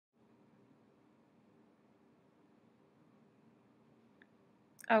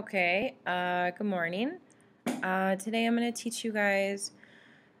Okay, good morning. Today I'm going to teach you guys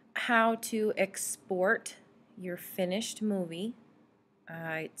how to export your finished movie.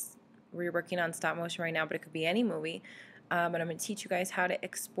 We're working on stop motion right now, but it could be any movie. But I'm going to teach you guys how to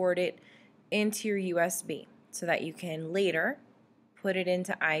export it into your USB so that you can later put it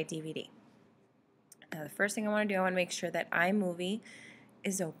into iDVD. Now the first thing I want to do, I want to make sure that iMovie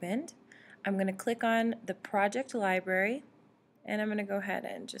is opened. I'm going to click on the project library. And I'm going to go ahead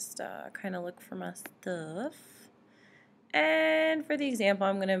and just kind of look for my stuff. And for the example,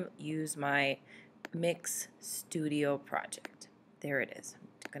 I'm going to use my Mix Studio project. There it is.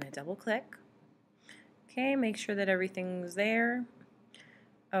 I'm going to double click. Okay, make sure that everything's there.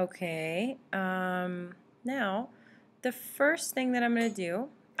 Okay, now the first thing that I'm going to do,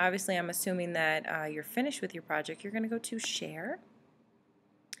 obviously I'm assuming that you're finished with your project. You're going to go to Share.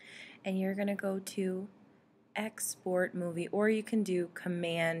 And you're going to go to Export Movie, or you can do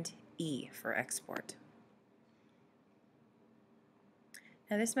Command E for export.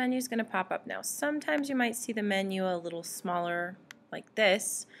 Now this menu is going to pop up now. Sometimes you might see the menu a little smaller like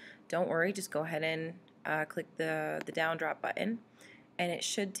this. Don't worry, just go ahead and click the down drop button and it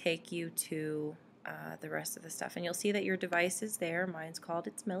should take you to the rest of the stuff. And you'll see that your device is there. Mine's called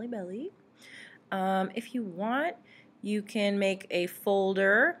It's Melly Belly. If you want, you can make a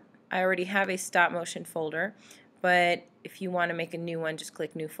folder. I already have a stop motion folder, but if you want to make a new one, just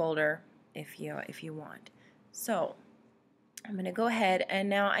click New Folder if you want. So I'm going to go ahead and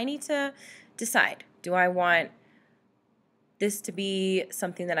now I need to decide, do I want this to be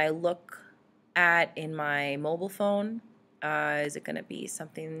something that I look at in my mobile phone? Is it going to be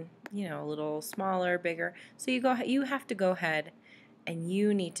something, a little smaller, bigger? So you have to go ahead and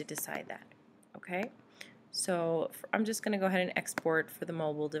you need to decide that. Okay? So I'm just going to go ahead and export for the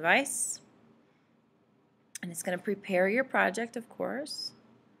mobile device. And it's going to prepare your project, of course.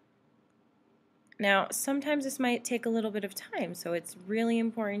 Now, sometimes this might take a little bit of time, so it's really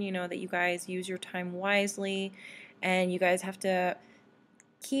important, that you guys use your time wisely, and you guys have to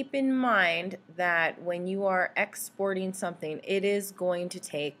keep in mind that when you are exporting something, it is going to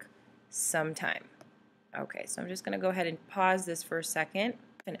take some time. Okay, so I'm just going to go ahead and pause this for a second.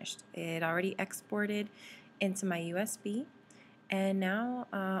 Finished. It already exported into my USB, and now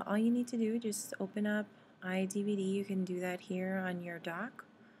all you need to do is just open up iDVD. You can do that here on your dock,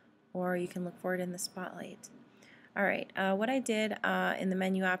 or you can look for it in the spotlight. Alright, what I did in the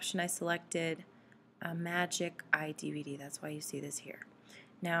menu option, I selected Magic iDVD. That's why you see this here.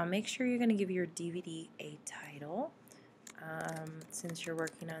 Now make sure you're going to give your DVD a title. Since you're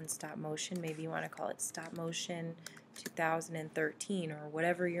working on stop motion, maybe you want to call it Stop Motion 2013 or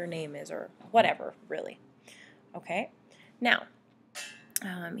whatever your name is, or whatever, really. Okay, now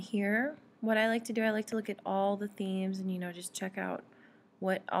here what I like to do, I like to look at all the themes and just check out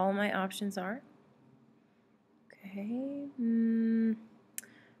what all my options are. Okay, I'm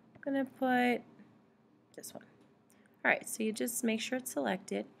gonna put this one. Alright, so you just make sure it's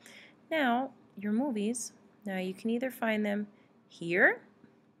selected. Now your movies, now you can either find them here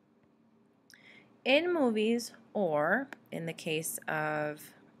in movies, or in the case of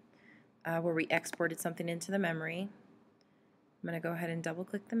where we exported something into the memory, I'm going to go ahead and double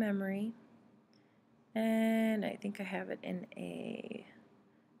click the memory, and I think I have it in a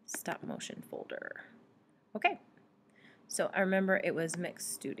stop motion folder. Okay, so I remember it was Mix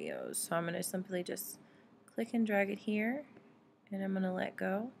Studios, so I'm going to simply just click and drag it here, and I'm going to let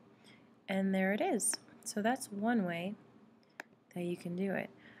go, and there it is. So that's one way that you can do it.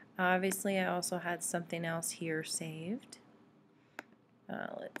 Obviously I also had something else here saved.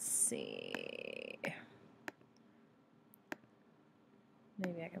 Let's see.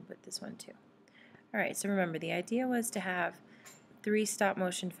 Maybe I can put this one too. Alright, so remember the idea was to have 3 stop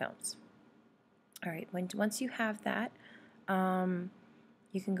motion films. Alright, once you have that,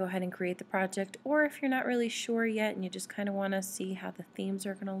 you can go ahead and create the project, or if you're not really sure yet and you just kind of want to see how the themes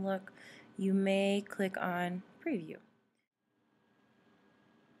are going to look, you may click on Preview.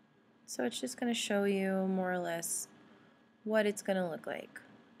 So it's just going to show you more or less what it's going to look like.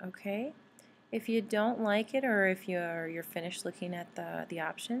 Okay? If you don't like it, or if you're finished looking at the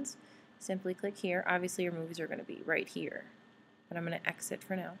options, simply click here. Obviously your movies are going to be right here, but I'm going to exit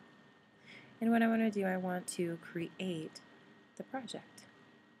for now. And what I want to do, I want to create the project.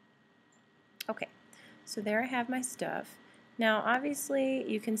 Okay, so there I have my stuff. Now obviously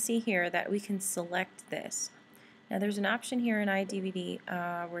you can see here that we can select this. Now there's an option here in iDVD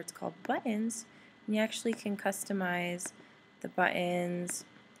where it's called buttons, and you actually can customize the buttons,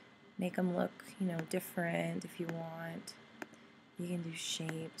 make them look, different if you want. You can do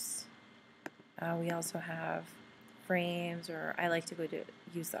shapes. We also have frames, or I like to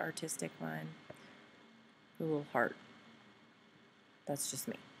use the artistic one, the little heart. That's just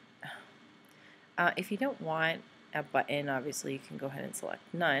me. If you don't want a button, obviously you can go ahead and select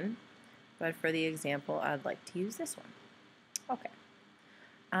none, but for the example, I'd like to use this one. Okay.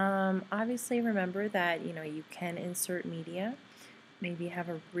 Obviously remember that you can insert media. Maybe have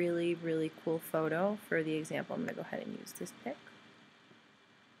a really, really cool photo. For the example, I'm going to go ahead and use this pic.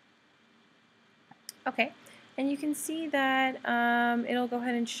 Okay, and you can see that it'll go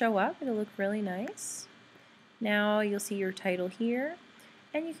ahead and show up. It'll look really nice. Now you'll see your title here,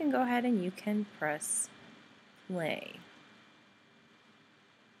 and you can go ahead and you can press play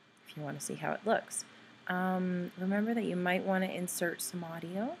if you want to see how it looks. Remember that you might want to insert some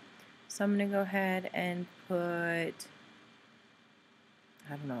audio. So I'm going to go ahead and put,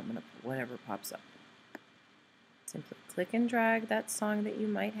 I don't know, I'm going to put whatever pops up. Simply click and drag that song that you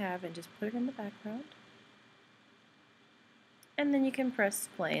might have and just put it in the background. And then you can press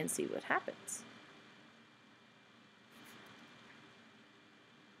play and see what happens.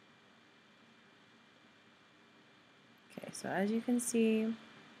 Okay, so as you can see,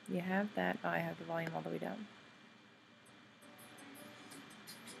 you have that. Oh, I have the volume all the way down.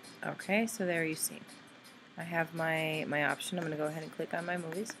 Okay, so there you see. I have my option. I'm going to go ahead and click on my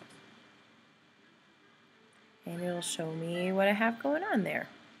movies. And it'll show me what I have going on there.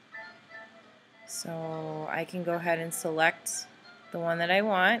 So I can go ahead and select the one that I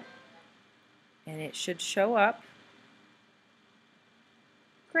want, and it should show up.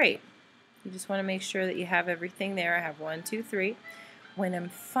 Great. You just want to make sure that you have everything there. I have 1, 2, 3. When I'm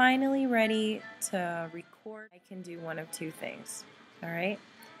finally ready to record, I can do one of two things. All right?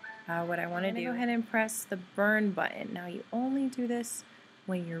 What I want to do, go ahead and press the burn button. Now you only do this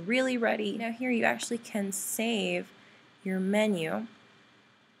when you're really ready. Now here you actually can save your menu,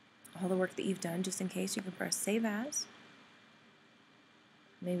 all the work that you've done, just in case. You can press save as.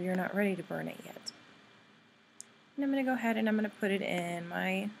 Maybe you're not ready to burn it yet. And I'm going to go ahead and I'm going to put it in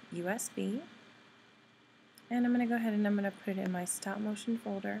my USB. And I'm going to go ahead and I'm going to put it in my stop motion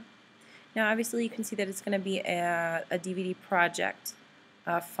folder. Now obviously you can see that it's going to be a DVD project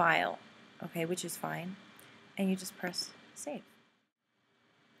file, okay, which is fine. And you just press save.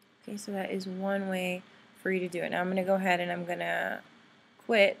 Okay, so that is one way for you to do it. Now I'm going to go ahead and I'm going to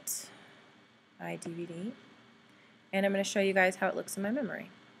quit iDVD. And I'm going to show you guys how it looks in my memory.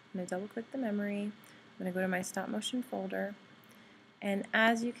 I'm going to double click the memory. I'm going to go to my stop motion folder. And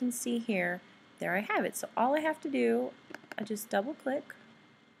as you can see here, there I have it. So all I have to do, I just double click.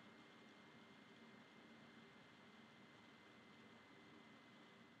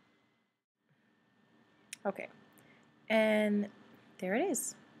 Okay. And there it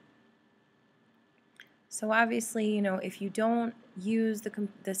is. So obviously, if you don't use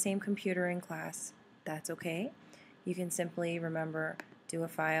the same computer in class, that's okay. You can simply remember, do a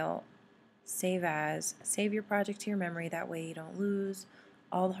file, save as, save your project to your memory. That way you don't lose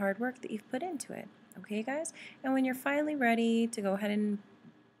all the hard work that you've put into it. Okay, guys? And when you're finally ready to go ahead and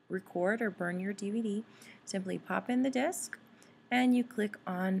record or burn your DVD, simply pop in the disc and you click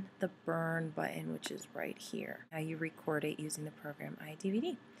on the burn button, which is right here. Now you record it using the program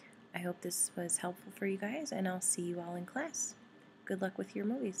iDVD. I hope this was helpful for you guys, and I'll see you all in class. Good luck with your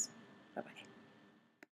movies. Bye-bye.